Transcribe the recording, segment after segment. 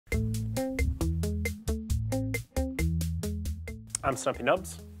I'm Stumpy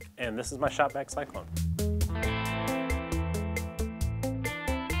Nubs, and this is my shop vac Cyclone.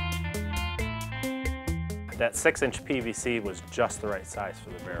 That 6-inch PVC was just the right size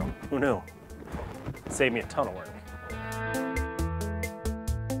for the barrel. Who knew? It saved me a ton of work.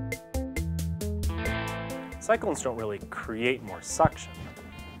 Cyclones don't really create more suction.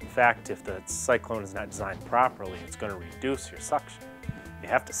 In fact, if the Cyclone is not designed properly, it's going to reduce your suction. You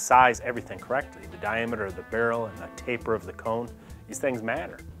have to size everything correctly. The diameter of the barrel and the taper of the cone, these things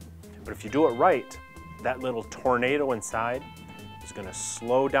matter. But if you do it right, that little tornado inside is going to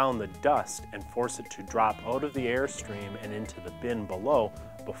slow down the dust and force it to drop out of the airstream and into the bin below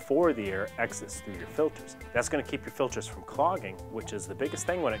before the air exits through your filters. That's going to keep your filters from clogging, which is the biggest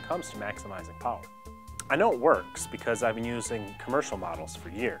thing when it comes to maximizing power. I know it works because I've been using commercial models for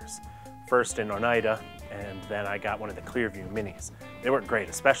years. First in Oneida, and then I got one of the ClearVue Minis. They work great,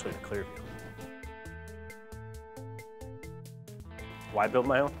 especially the ClearVue. Why build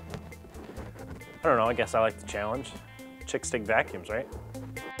my own? I don't know, I guess I like the challenge. Chick stick vacuums, right?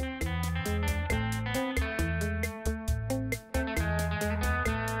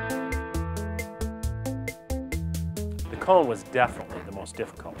 The cone was definitely the most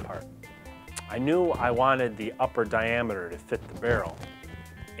difficult part. I knew I wanted the upper diameter to fit the barrel,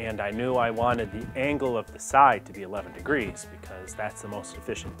 and I knew I wanted the angle of the side to be 11 degrees because that's the most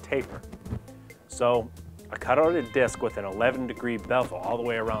efficient taper. So I cut out a disc with an 11-degree bevel all the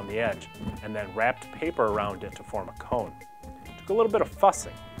way around the edge and then wrapped paper around it to form a cone. It took a little bit of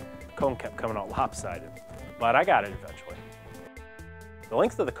fussing. The cone kept coming out lopsided, but I got it eventually. The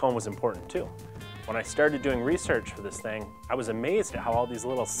length of the cone was important too. When I started doing research for this thing, I was amazed at how all these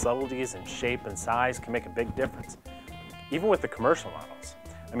little subtleties in shape and size can make a big difference, even with the commercial models.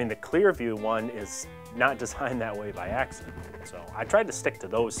 I mean, the ClearVue one is not designed that way by accident, so I tried to stick to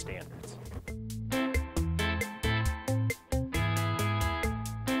those standards.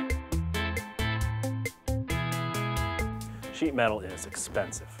 Sheet metal is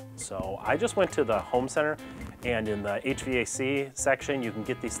expensive, so I just went to the home center, and in the HVAC section you can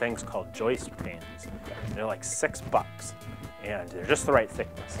get these things called joist pans. They're like $6 and they're just the right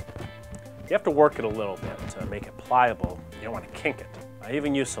thickness. You have to work it a little bit to make it pliable. You don't want to kink it. I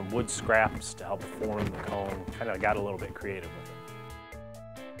even used some wood scraps to help form the cone. Kind of got a little bit creative with it.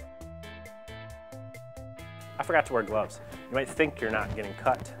 I forgot to wear gloves. You might think you're not getting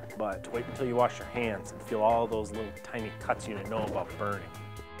cut, but wait until you wash your hands and feel all those little tiny cuts you didn't know about burning.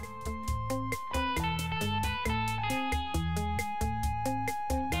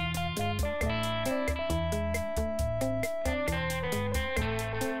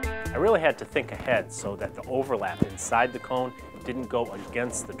 I really had to think ahead so that the overlap inside the cone didn't go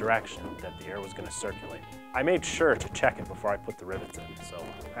against the direction that the air was going to circulate. I made sure to check it before I put the rivets in, so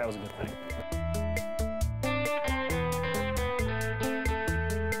that was a good thing.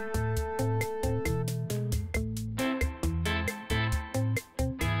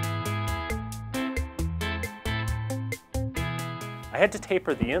 I had to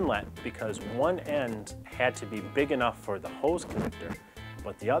taper the inlet because one end had to be big enough for the hose connector,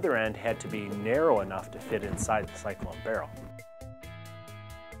 but the other end had to be narrow enough to fit inside the Cyclone barrel.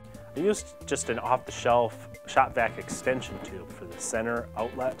 I used just an off-the-shelf shop vac extension tube for the center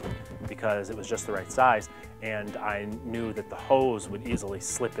outlet because it was just the right size, and I knew that the hose would easily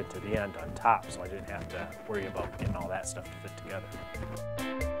slip into the end on top, so I didn't have to worry about getting all that stuff to fit together.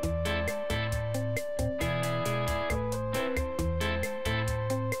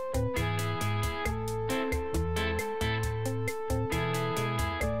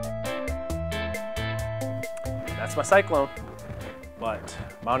 That's my Cyclone, but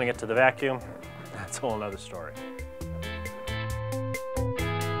mounting it to the vacuum, that's a whole nother story.